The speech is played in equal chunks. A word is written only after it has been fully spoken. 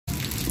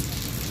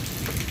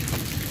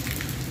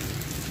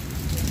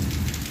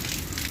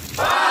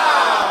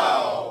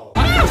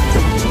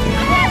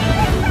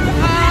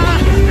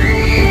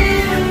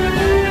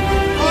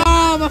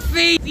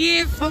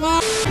Thorpe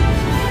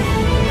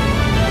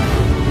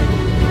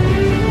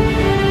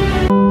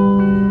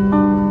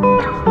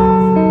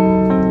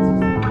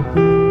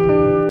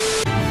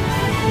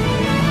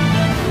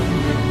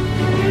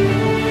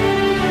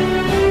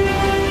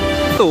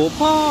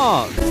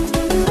Park.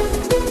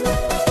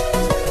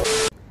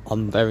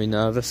 I'm very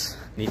nervous.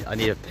 I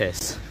need a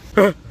piss.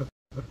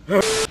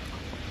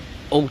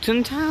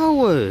 Alton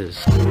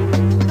Towers.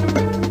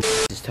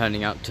 It's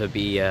turning out to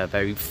be a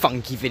very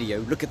funky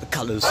video. Look at the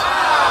colours.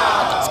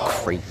 That's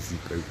crazy,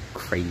 bro.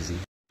 Crazy.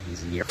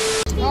 Easier.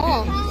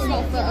 Oh, it's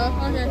not fair.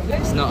 Okay.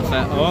 It's not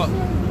fair. Oh.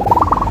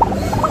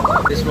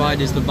 This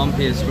ride is the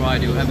bumpiest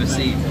ride you'll ever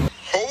see.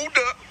 Hold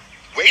up.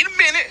 Wait a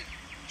minute.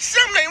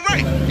 Something ain't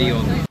right. Be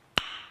on it.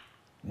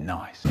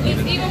 Nice.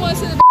 It's even worse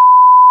than the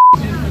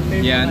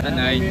Yeah,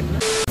 no.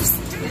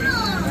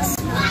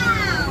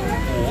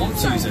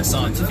 To use a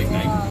scientific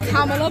name.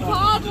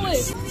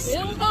 camelopardly.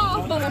 Build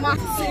off on a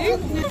maxi.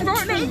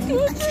 Right next to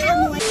a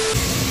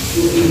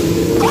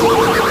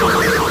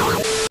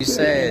You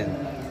said.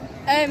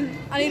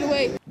 I need to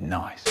wait.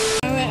 Nice.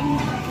 What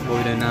are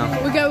we doing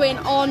now? We're going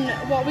on,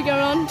 what are we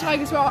going on?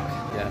 Tigers Rock.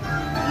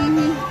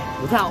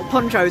 Yeah. Without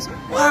ponchos.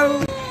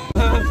 Whoa!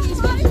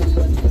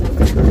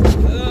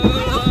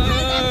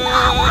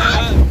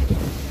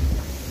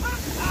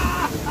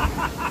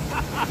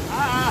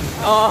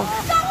 Oh.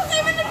 That was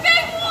even the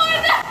big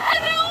one!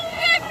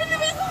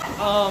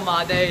 Oh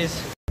my days.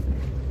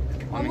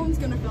 My mum's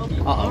gonna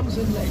film. Arms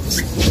and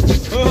legs.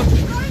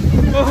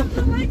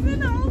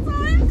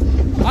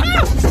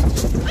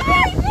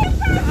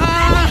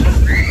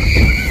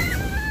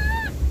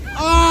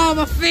 Oh,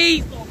 my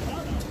feet!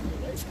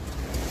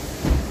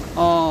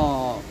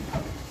 Oh.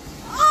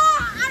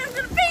 Adam's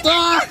gonna feed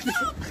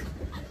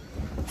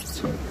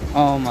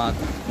Oh my. I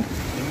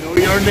know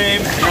your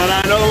name, and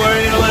I know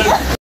where you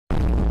live.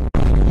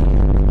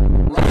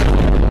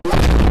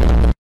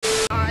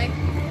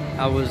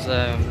 I was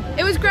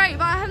It was great,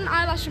 but I had an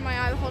eyelash in my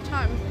eye the whole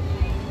time.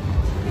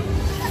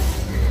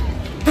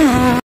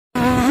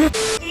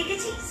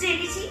 Ziggity,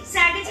 ziggity,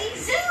 zaggity,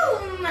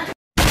 zoom!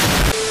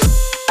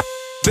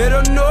 They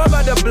don't know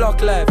about the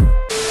block left.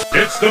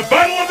 It's the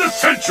battle of the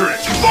century.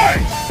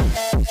 Fight!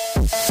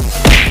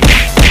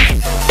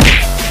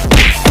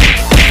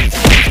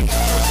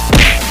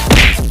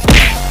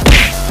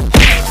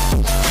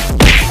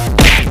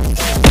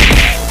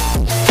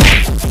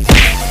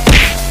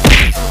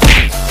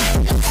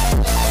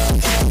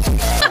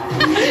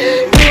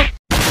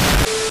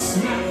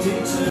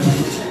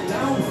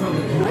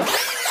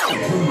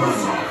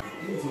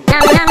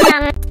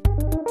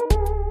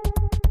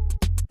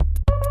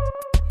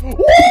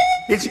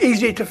 It's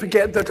easy to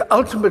forget that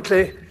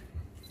ultimately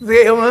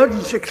the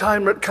emergency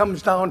climate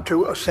comes down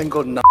to a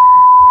single nut.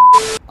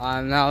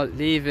 I'm now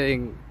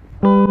leaving.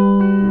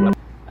 I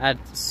had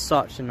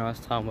such a nice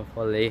time with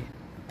Holly.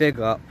 Big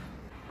up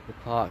the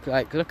park.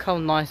 Like, look how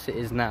nice it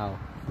is now.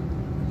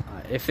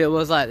 If it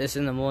was like this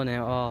in the morning,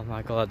 oh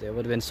my god, it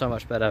would have been so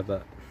much better.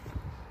 But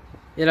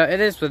you know, it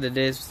is what it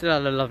is. We still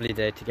had a lovely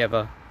day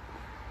together.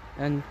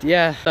 And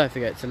yeah, don't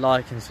forget to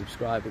like and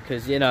subscribe,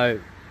 because you know,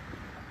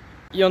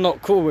 you're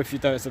not cool if you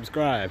don't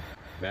subscribe.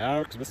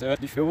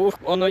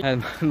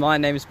 And my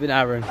name's been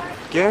Aaron.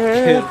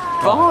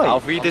 Goodbye.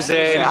 Auf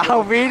Wiedersehen.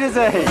 Auf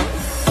Wiedersehen.